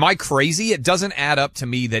 am I crazy? It doesn't add up to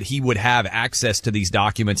me that he would have access to these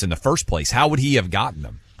documents in the first place. How would he have gotten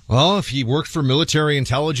them? Well, if he worked for military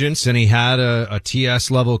intelligence and he had a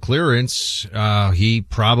TS level clearance, he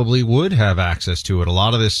probably would have access to it. A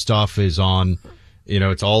lot of this stuff is on,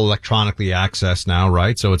 it's all electronically accessed now,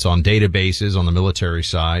 right? So it's on databases on the military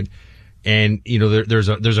side. And, there's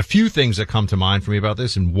a few things that come to mind for me about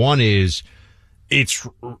this. And one is it's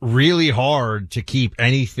really hard to keep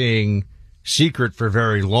anything secret for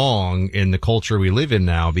very long in the culture we live in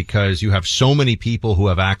now, because you have so many people who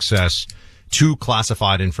have access to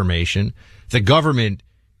classified information. The government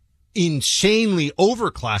insanely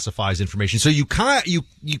overclassifies information. So you kind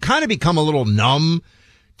of become a little numb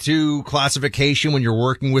to classification when you're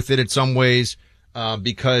working with it in some ways,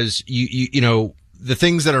 because the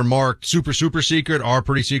things that are marked super, super secret are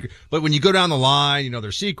pretty secret. But when you go down the line,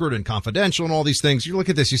 they're secret and confidential and all these things. You look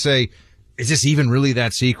at this, you say, is this even really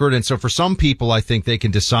that secret? And so for some people, I think they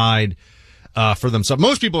can decide for themselves.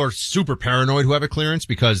 Most people are super paranoid who have a clearance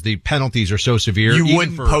because the penalties are so severe. You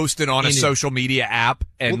wouldn't post it on a social media app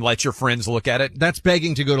and let your friends look at it? That's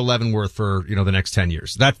begging to go to Leavenworth for, the next 10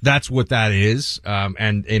 years. That's what that is.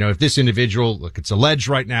 And if this individual, look, it's alleged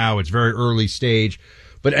right now, it's very early stage,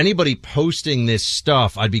 but anybody posting this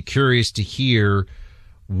stuff, I'd be curious to hear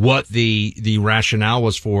what the rationale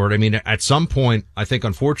was for it. I mean, at some point, I think,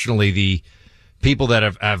 unfortunately, the people that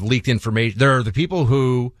have leaked information, there are the people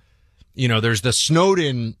who, there's the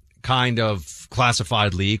Snowden kind of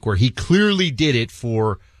classified leak where he clearly did it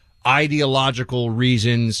for ideological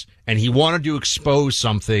reasons and he wanted to expose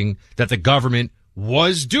something that the government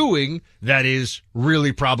was doing that is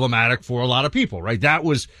really problematic for a lot of people, right? That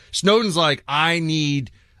was Snowden's like, I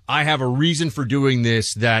have a reason for doing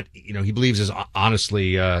this that, he believes is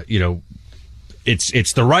honestly,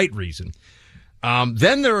 it's the right reason.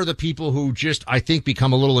 Then there are the people who just, I think,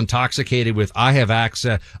 become a little intoxicated with, I have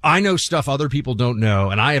access, I know stuff other people don't know,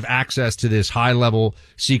 and I have access to this high level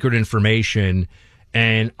secret information.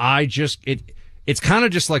 And it's kind of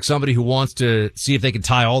just like somebody who wants to see if they can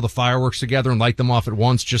tie all the fireworks together and light them off at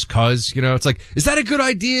once just cause, it's like, is that a good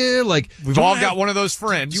idea? Like, we've all got one of those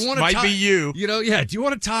friends. Do you want to Might be you. Do you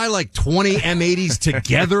want to tie like 20 M80s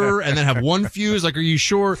together and then have one fuse? Like, are you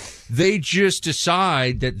sure? They just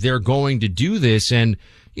decide that they're going to do this. And,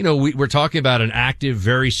 we're talking about an active,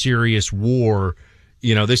 very serious war.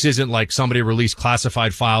 This isn't like somebody released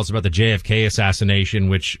classified files about the JFK assassination,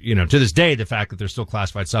 which, to this day, the fact that there's still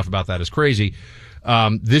classified stuff about that is crazy.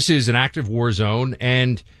 This is an active war zone.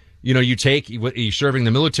 And, you're serving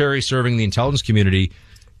the military, serving the intelligence community.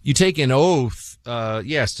 You take an oath,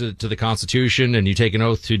 yes, to the Constitution, and you take an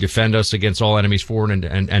oath to defend us against all enemies, foreign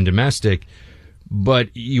and domestic. But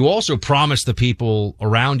you also promise the people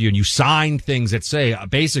around you, and you sign things that say,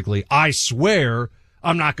 basically, I swear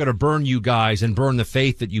I'm not going to burn you guys and burn the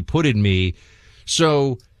faith that you put in me.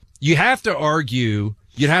 So you'd have to argue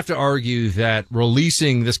that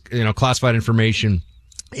releasing this, classified information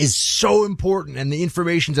is so important, and the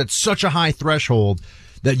information's at such a high threshold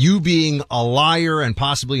that you being a liar and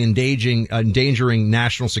possibly endangering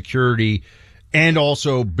national security and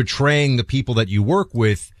also betraying the people that you work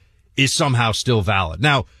with is somehow still valid.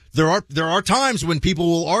 Now, there are times when people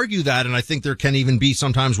will argue that, and I think there can even be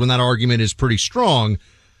sometimes when that argument is pretty strong.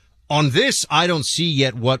 On this, I don't see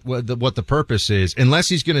yet what the purpose is, unless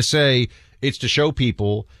he's going to say it's to show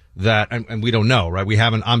people that, and we don't know, right?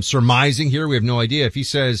 I'm surmising here. We have no idea. If he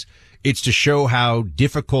says it's to show how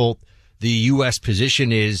difficult the U.S.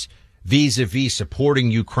 position is vis-a-vis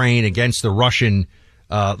supporting Ukraine against the Russian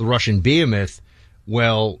behemoth,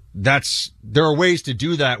 well, there are ways to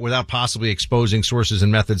do that without possibly exposing sources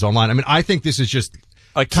and methods online. I mean, I think this is just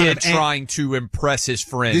a kid trying to impress his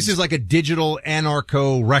friends. This is like a digital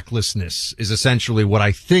anarcho recklessness is essentially what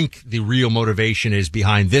I think the real motivation is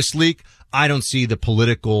behind this leak. I don't see the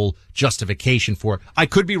political justification for it. I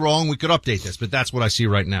could be wrong. We could update this, but that's what I see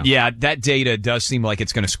right now. Yeah, that data does seem like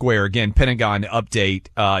it's going to square. Again, Pentagon update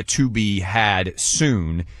to be had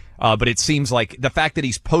soon. But it seems like the fact that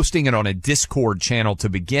he's posting it on a Discord channel to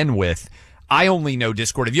begin with, I only know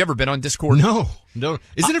Discord. Have you ever been on Discord? No.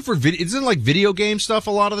 Isn't it for video? Isn't it like video game stuff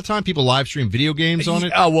a lot of the time? People live stream video games on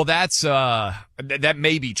it? Oh, well, that's, that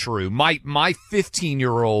may be true. My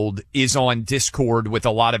 15-year-old is on Discord with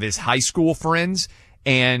a lot of his high school friends.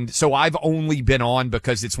 And so I've only been on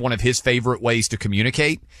because it's one of his favorite ways to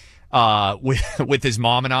communicate. with his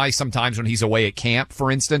mom and I. Sometimes when he's away at camp,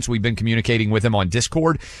 for instance, we've been communicating with him on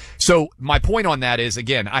Discord. So my point on that is,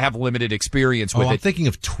 again, I have limited experience with it. I'm thinking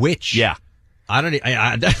of Twitch. Yeah.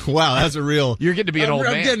 Wow, that's a real. You're getting to be an old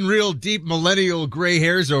man. I'm getting real deep millennial gray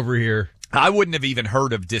hairs over here. I wouldn't have even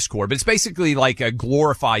heard of Discord, but it's basically like a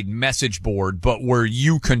glorified message board, but where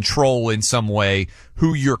you control in some way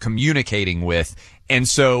who you're communicating with. And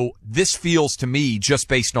so this feels to me, just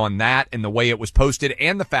based on that and the way it was posted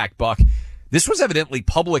and the fact, Buck, this was evidently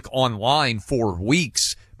public online for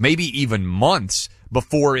weeks, maybe even months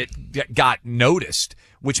before it got noticed,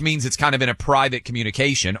 which means it's kind of in a private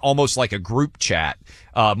communication, almost like a group chat,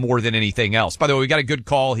 more than anything else. By the way, we got a good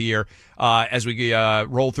call here as we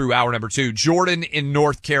roll through hour number 2. Jordan in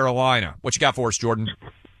North Carolina. What you got for us, Jordan?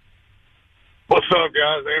 What's up,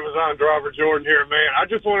 guys? Amazon driver Jordan here, man. I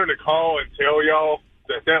just wanted to call and tell y'all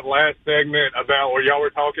that last segment about where y'all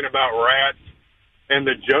were talking about rats and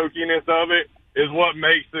the jokiness of it is what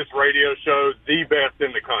makes this radio show the best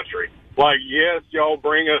in the country. Like, yes, y'all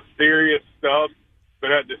bring us serious stuff,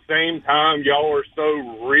 but at the same time, y'all are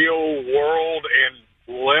so real world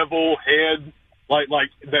and level head, like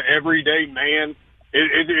the everyday man.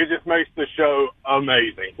 It just makes the show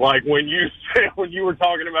amazing. Like when you were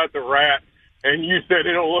talking about the rat, and you said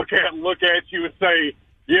it'll look at you and say,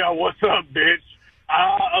 "Yeah, what's up, bitch?"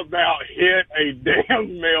 I about hit a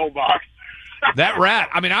damn mailbox. That rat.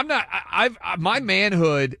 I mean, my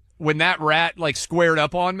manhood when that rat like squared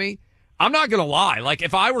up on me. I'm not gonna lie. Like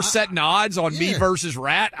if I were setting odds on me versus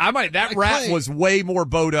rat, that rat was way more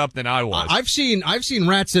bowed up than I was. I've seen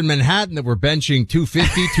rats in Manhattan that were benching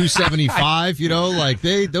 250, 275. You know, like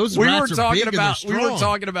those rats are big and they're strong. We were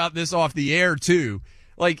talking about this off the air too.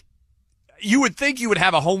 Like you would think you would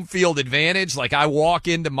have a home field advantage. Like I walk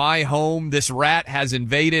into my home, this rat has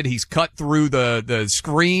invaded. He's cut through the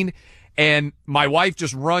screen. And my wife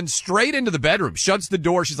just runs straight into the bedroom, shuts the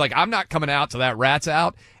door. She's like, I'm not coming out till that rat's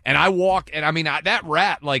out. And I walk, and I mean, that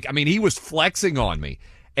rat, he was flexing on me.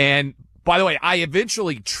 And by the way, I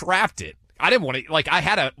eventually trapped it. I didn't want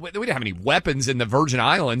to, we didn't have any weapons in the Virgin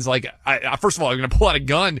Islands. Like, first of all, I'm going to pull out a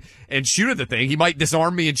gun and shoot at the thing. He might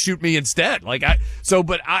disarm me and shoot me instead.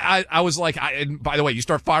 I was like, and by the way, you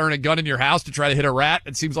start firing a gun in your house to try to hit a rat.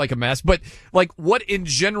 It seems like a mess. But what in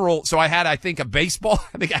general, so I had, I think I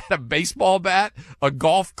had a baseball bat, a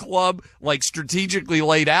golf club, strategically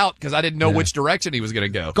laid out because I didn't know which direction he was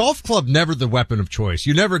going to go. Golf club, never the weapon of choice.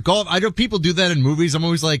 You never golf. I know people do that in movies. I'm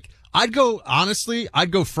always like, I'd go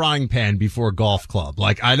frying pan before golf club.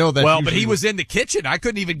 I know that. Well, but he was in the kitchen. I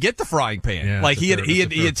couldn't even get the frying pan. Yeah,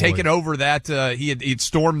 he had taken over that. He'd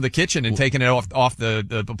stormed the kitchen and taken it off the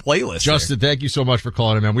playlist. Justin, thank you so much for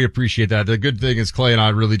calling in, man. We appreciate that. The good thing is Clay and I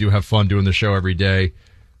really do have fun doing the show every day.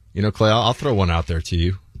 You know, Clay, I'll throw one out there to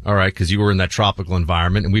you. All right, because you were in that tropical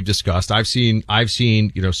environment, and we've discussed. I've seen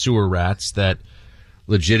sewer rats that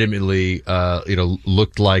legitimately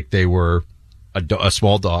looked like they were a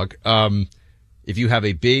small dog. If you have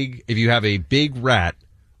a big rat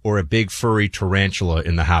or a big furry tarantula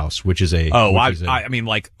in the house, which is I mean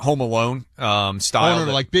like Home Alone style. Oh,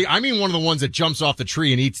 no, like big. I mean one of the ones that jumps off the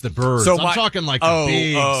tree and eats the birds. So I'm talking like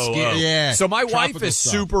big. Yeah. So my wife is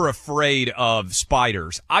super afraid of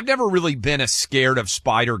spiders. I've never really been a scared of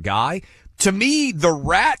spider guy. To me, the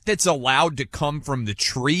rat that's allowed to come from the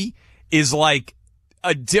tree is like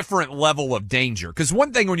a different level of danger. Because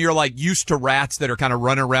one thing when you're used to rats that are kind of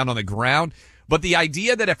running around on the ground, but the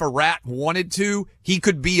idea that if a rat wanted to, he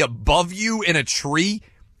could be above you in a tree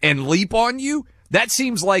and leap on you, that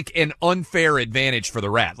seems like an unfair advantage for the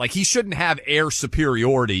rat. He shouldn't have air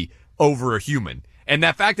superiority over a human. And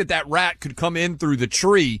that fact that rat could come in through the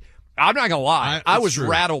tree, I'm not gonna lie. I was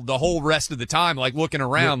rattled the whole rest of the time, looking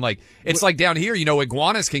around. It's like down here,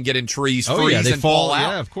 iguanas can get in trees, freeze, and fall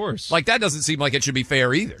out. Yeah, of course. That doesn't seem like it should be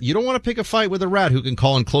fair either. You don't want to pick a fight with a rat who can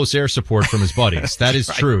call in close air support from his buddies. That is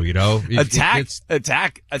true,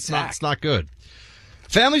 Attack. It's not good.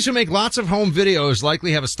 Families who make lots of home videos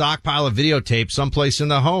likely have a stockpile of videotapes someplace in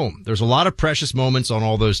the home. There's a lot of precious moments on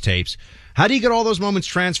all those tapes. How do you get all those moments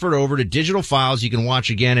transferred over to digital files you can watch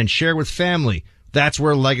again and share with family? That's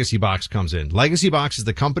where Legacy Box comes in. Legacy Box is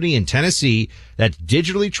the company in Tennessee that's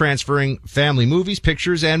digitally transferring family movies,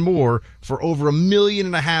 pictures, and more for over 1.5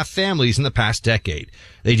 million families in the past decade.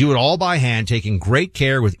 They do it all by hand, taking great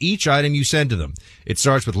care with each item you send to them. It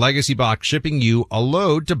starts with Legacy Box shipping you a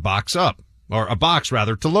load to box up, or a box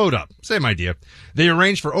rather, to load up. Same idea. They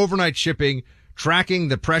arrange for overnight shipping, tracking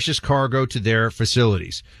the precious cargo to their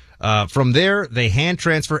facilities. From there, they hand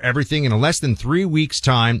transfer everything in less than 3 weeks'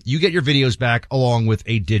 time. You get your videos back along with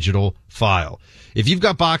a digital file. If you've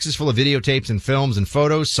got boxes full of videotapes and films and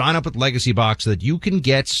photos, sign up with Legacy Box so that you can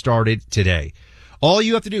get started today. All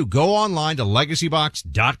you have to do, go online to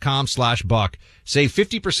legacybox.com/buck. Save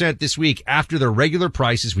 50% this week after their regular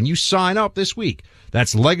prices when you sign up this week.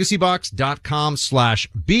 That's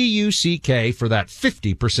legacybox.com/BUCK for that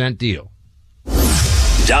 50% deal.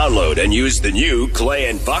 Download and use the new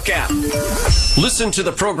Clay and Buck app. Listen to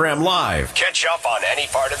the program live. Catch up on any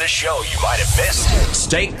part of the show you might have missed.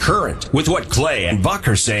 Stay current with what Clay and Buck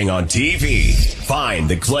are saying on TV. Find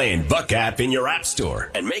the Clay and Buck app in your app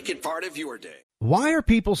store and make it part of your day. Why are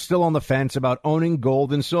people still on the fence about owning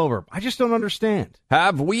gold and silver? I just don't understand.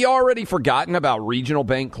 Have we already forgotten about regional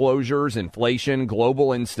bank closures, inflation,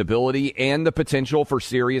 global instability, and the potential for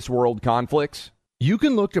serious world conflicts? You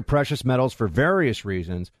can look to precious metals for various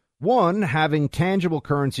reasons. 1, having tangible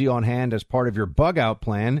currency on hand as part of your bug-out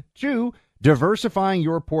plan. 2, diversifying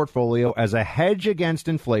your portfolio as a hedge against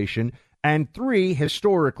inflation. And 3,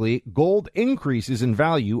 historically, gold increases in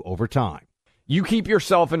value over time. You keep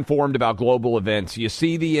yourself informed about global events. You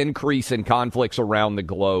see the increase in conflicts around the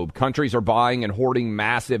globe. Countries are buying and hoarding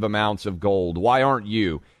massive amounts of gold. Why aren't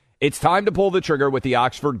you? It's time to pull the trigger with the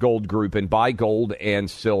Oxford Gold Group and buy gold and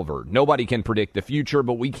silver. Nobody can predict the future,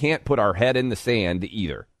 but we can't put our head in the sand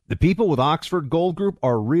either. The people with Oxford Gold Group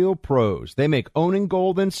are real pros. They make owning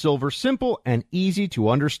gold and silver simple and easy to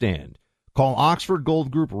understand. Call Oxford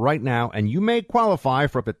Gold Group right now, and you may qualify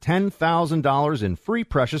for up to $10,000 in free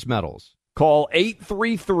precious metals. Call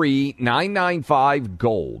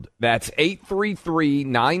 833-995-GOLD. That's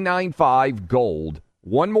 833-995-GOLD.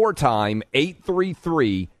 One more time,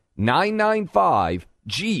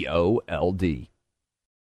 833-995-GOLD.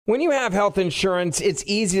 When you have health insurance, it's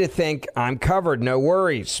easy to think, I'm covered, no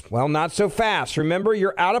worries. Well, not so fast. Remember,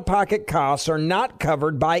 your out-of-pocket costs are not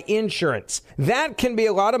covered by insurance. That can be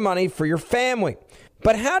a lot of money for your family.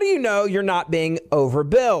 But how do you know you're not being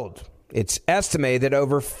overbilled? It's estimated that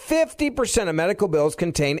over 50% of medical bills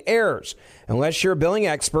contain errors. Unless you're a billing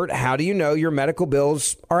expert, how do you know your medical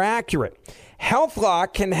bills are accurate?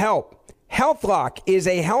 HealthLock can help. HealthLock is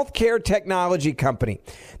a healthcare technology company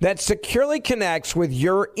that securely connects with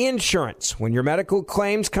your insurance. When your medical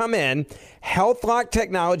claims come in, HealthLock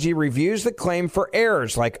technology reviews the claim for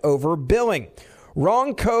errors like overbilling,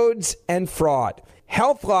 wrong codes, and fraud.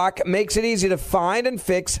 HealthLock makes it easy to find and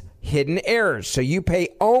fix hidden errors, so you pay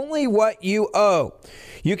only what you owe.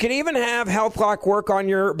 You can even have HealthLock work on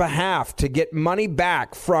your behalf to get money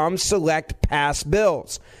back from select past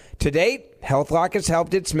bills. To date, HealthLock has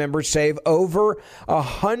helped its members save over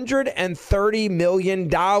 $130 million.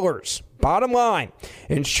 Bottom line,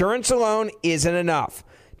 insurance alone isn't enough.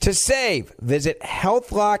 To save, visit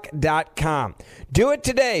healthlock.com. Do it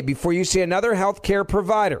today before you see another healthcare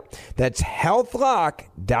provider. That's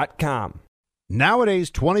healthlock.com. Nowadays,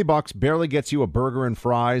 $20 barely gets you a burger and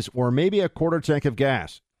fries or maybe a quarter tank of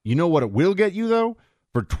gas. You know what it will get you, though?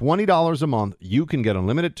 For $20 a month, you can get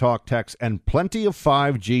unlimited talk, text, and plenty of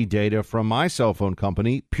 5G data from my cell phone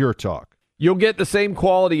company, Pure Talk. You'll get the same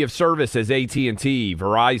quality of service as AT&T,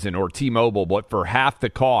 Verizon, or T-Mobile, but for half the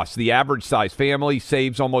cost. The average size family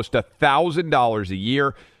saves almost $1,000 a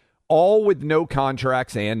year, all with no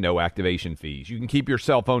contracts and no activation fees. You can keep your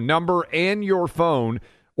cell phone number and your phone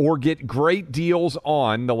or get great deals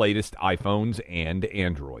on the latest iPhones and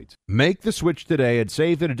Androids. Make the switch today and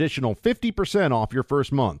save an additional 50% off your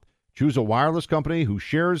first month. Choose a wireless company who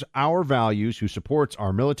shares our values, who supports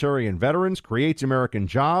our military and veterans, creates American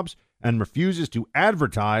jobs, and refuses to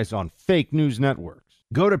advertise on fake news networks.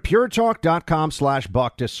 Go to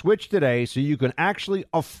puretalk.com/buck to switch today so you can actually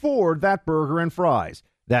afford that burger and fries.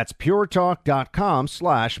 That's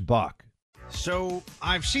puretalk.com/buck. So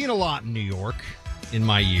I've seen a lot in New York in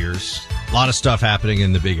my years. A lot of stuff happening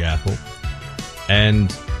in the Big Apple.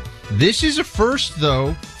 And this is a first,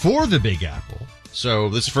 though, for the Big Apple. So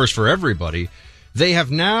this is a first for everybody. They have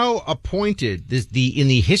now appointed in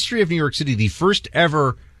the history of New York City, the first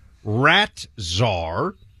ever rat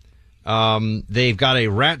czar. They've got a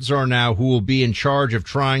rat czar now who will be in charge of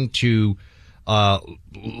trying to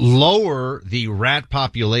lower the rat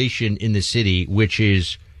population in the city, which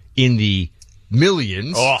is in the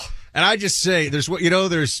millions. Oh. And I just say,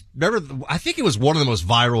 remember, I think it was one of the most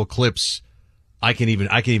viral clips I can even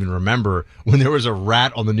remember when there was a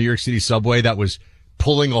rat on the New York City subway that was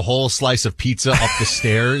pulling a whole slice of pizza up the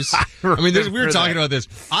stairs. We were talking about this.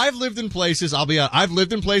 I've lived in places, I've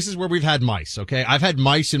lived in places where we've had mice, okay? I've had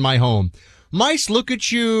mice in my home. Mice look at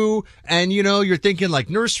you and, you're thinking like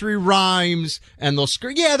nursery rhymes and they'll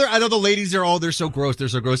scream. Yeah, I know the ladies, they're so gross.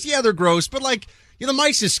 Yeah, they're gross, but The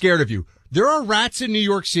mice is scared of you. There are rats in New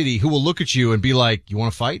York City who will look at you and be like, you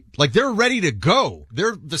want to fight? Like, they're ready to go.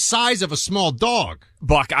 They're the size of a small dog.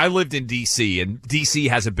 Buck, I lived in D.C., and D.C.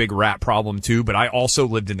 has a big rat problem, too, but I also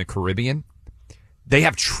lived in the Caribbean. They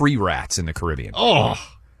have tree rats in the Caribbean. Oh.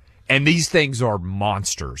 And these things are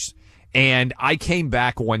monsters. And I came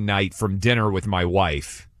back one night from dinner with my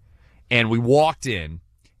wife, and we walked in,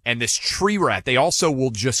 and this tree rat, they also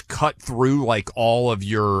will just cut through, like, all of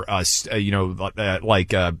your,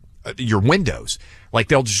 your windows. Like,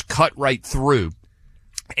 they'll just cut right through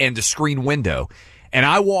and the screen window. And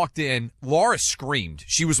I walked in, Laura screamed.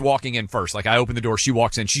 She was walking in first. Like, I opened the door, she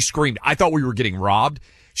walks in, she screamed. I thought we were getting robbed.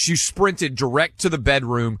 She sprinted direct to the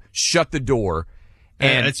bedroom, shut the door.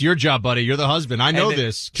 And it's your job, buddy. You're the husband. I know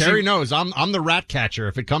this. Carrie knows. I'm the rat catcher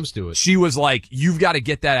if it comes to it. She was like, you've got to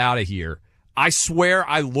get that out of here. I swear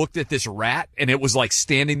I looked at this rat, and it was like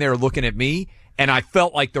standing there looking at me, and I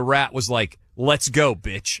felt like the rat was like, let's go,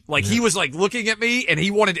 bitch. Like, he was like looking at me, and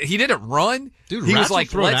he didn't run. Dude, he rats was like,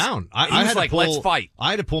 throw down. I was like, let's fight. I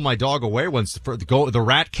had to pull my dog away once. The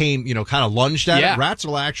rat came, kind of lunged at it. Rats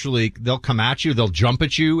will they'll come at you. They'll jump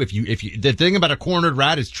at you. If you, the thing about a cornered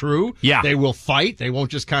rat is true. Yeah. They will fight. They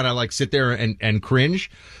won't just kind of like sit there and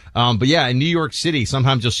cringe. But yeah, in New York City,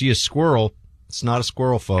 sometimes you'll see a squirrel. It's not a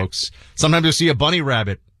squirrel, folks. Sometimes you'll see a bunny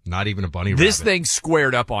rabbit. Not even a bunny rabbit. This thing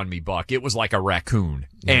squared up on me, Buck. It was like a raccoon.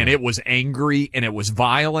 Yeah. And it was angry, and it was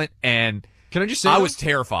violent, and can I just say I was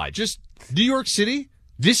terrified. Just New York City,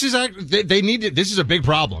 this is this is a big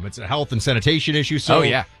problem. It's a health and sanitation issue. So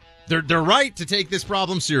yeah. They're right to take this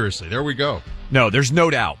problem seriously. There we go. No, there's no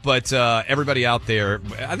doubt. But everybody out there,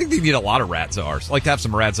 I think they need a lot of rat czars. I'd like to have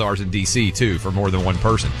some rat czars in D.C., too, for more than one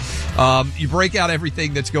person. You break out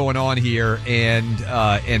everything that's going on here,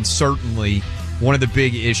 and certainly one of the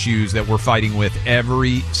big issues that we're fighting with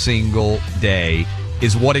every single day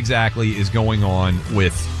is what exactly is going on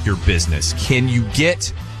with your business. Can you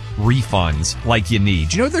get refunds like you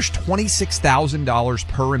need? You know there's $26,000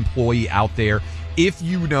 per employee out there if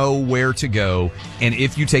you know where to go and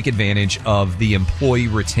if you take advantage of the Employee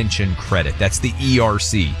Retention Credit. That's the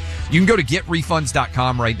ERC. You can go to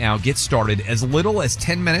getrefunds.com right now. Get started as little as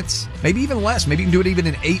 10 minutes, maybe even less. Maybe you can do it even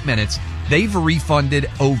in 8 minutes. They've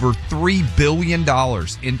refunded over $3 billion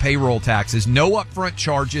in payroll taxes. No upfront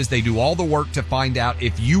charges. They do all the work to find out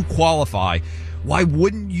if you qualify. Why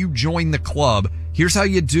wouldn't you join the club? Here's how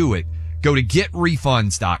you do it. Go to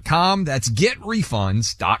getrefunds.com. That's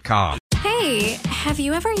getrefunds.com. Hey, have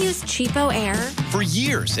you ever used Cheapo Air? For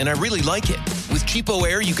years, and I really like it. With Cheapo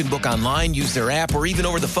Air, you can book online, use their app, or even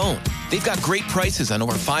over the phone. They've got great prices on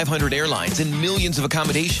over 500 airlines and millions of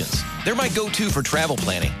accommodations. They're my go-to for travel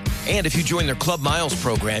planning. And if you join their Club Miles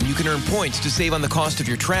program, you can earn points to save on the cost of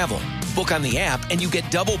your travel. Book on the app, and you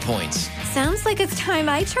get double points. Sounds like it's time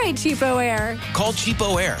I tried Cheapo Air. Call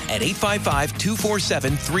Cheapo Air at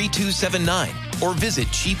 855-247-3279 or visit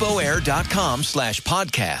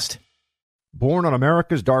cheapoair.com/podcast. Born on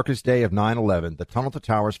America's darkest day of 9/11, the Tunnel to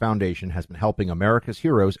Towers Foundation has been helping America's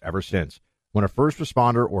heroes ever since. When a first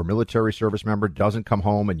responder or military service member doesn't come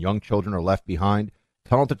home and young children are left behind,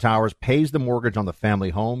 Tunnel to Towers pays the mortgage on the family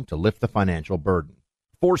home to lift the financial burden.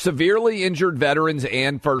 For severely injured veterans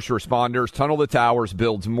and first responders, Tunnel to Towers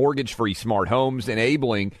builds mortgage-free smart homes,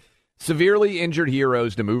 enabling severely injured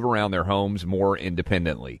heroes to move around their homes more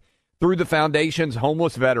independently. Through the Foundation's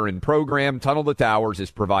Homeless Veteran Program, Tunnel to Towers is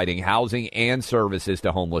providing housing and services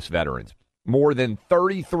to homeless veterans. More than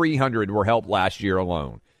 3,300 were helped last year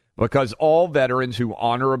alone, because all veterans who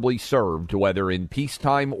honorably served, whether in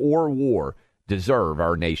peacetime or war, deserve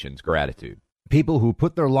our nation's gratitude. People who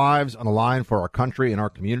put their lives on the line for our country and our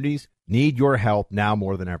communities need your help now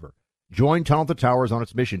more than ever. Join Tunnel to Towers on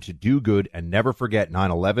its mission to do good and never forget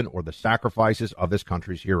 9/11 or the sacrifices of this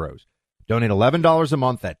country's heroes. Donate $11 a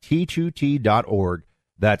month at T2T.org.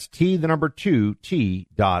 That's T2T.org.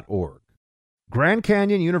 Grand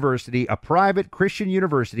Canyon University, a private Christian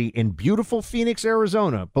university in beautiful Phoenix,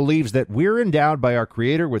 Arizona, believes that we're endowed by our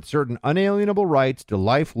Creator with certain unalienable rights to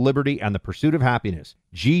life, liberty, and the pursuit of happiness.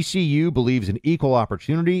 GCU believes in equal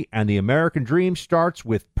opportunity, and the American dream starts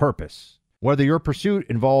with purpose. Whether your pursuit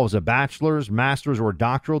involves a bachelor's, master's, or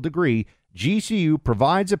doctoral degree, GCU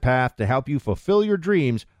provides a path to help you fulfill your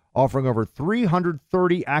dreams, offering over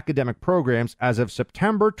 330 academic programs as of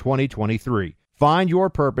September 2023. Find your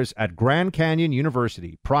purpose at Grand Canyon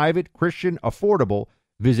University. Private, Christian, affordable.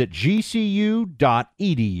 Visit gcu.edu.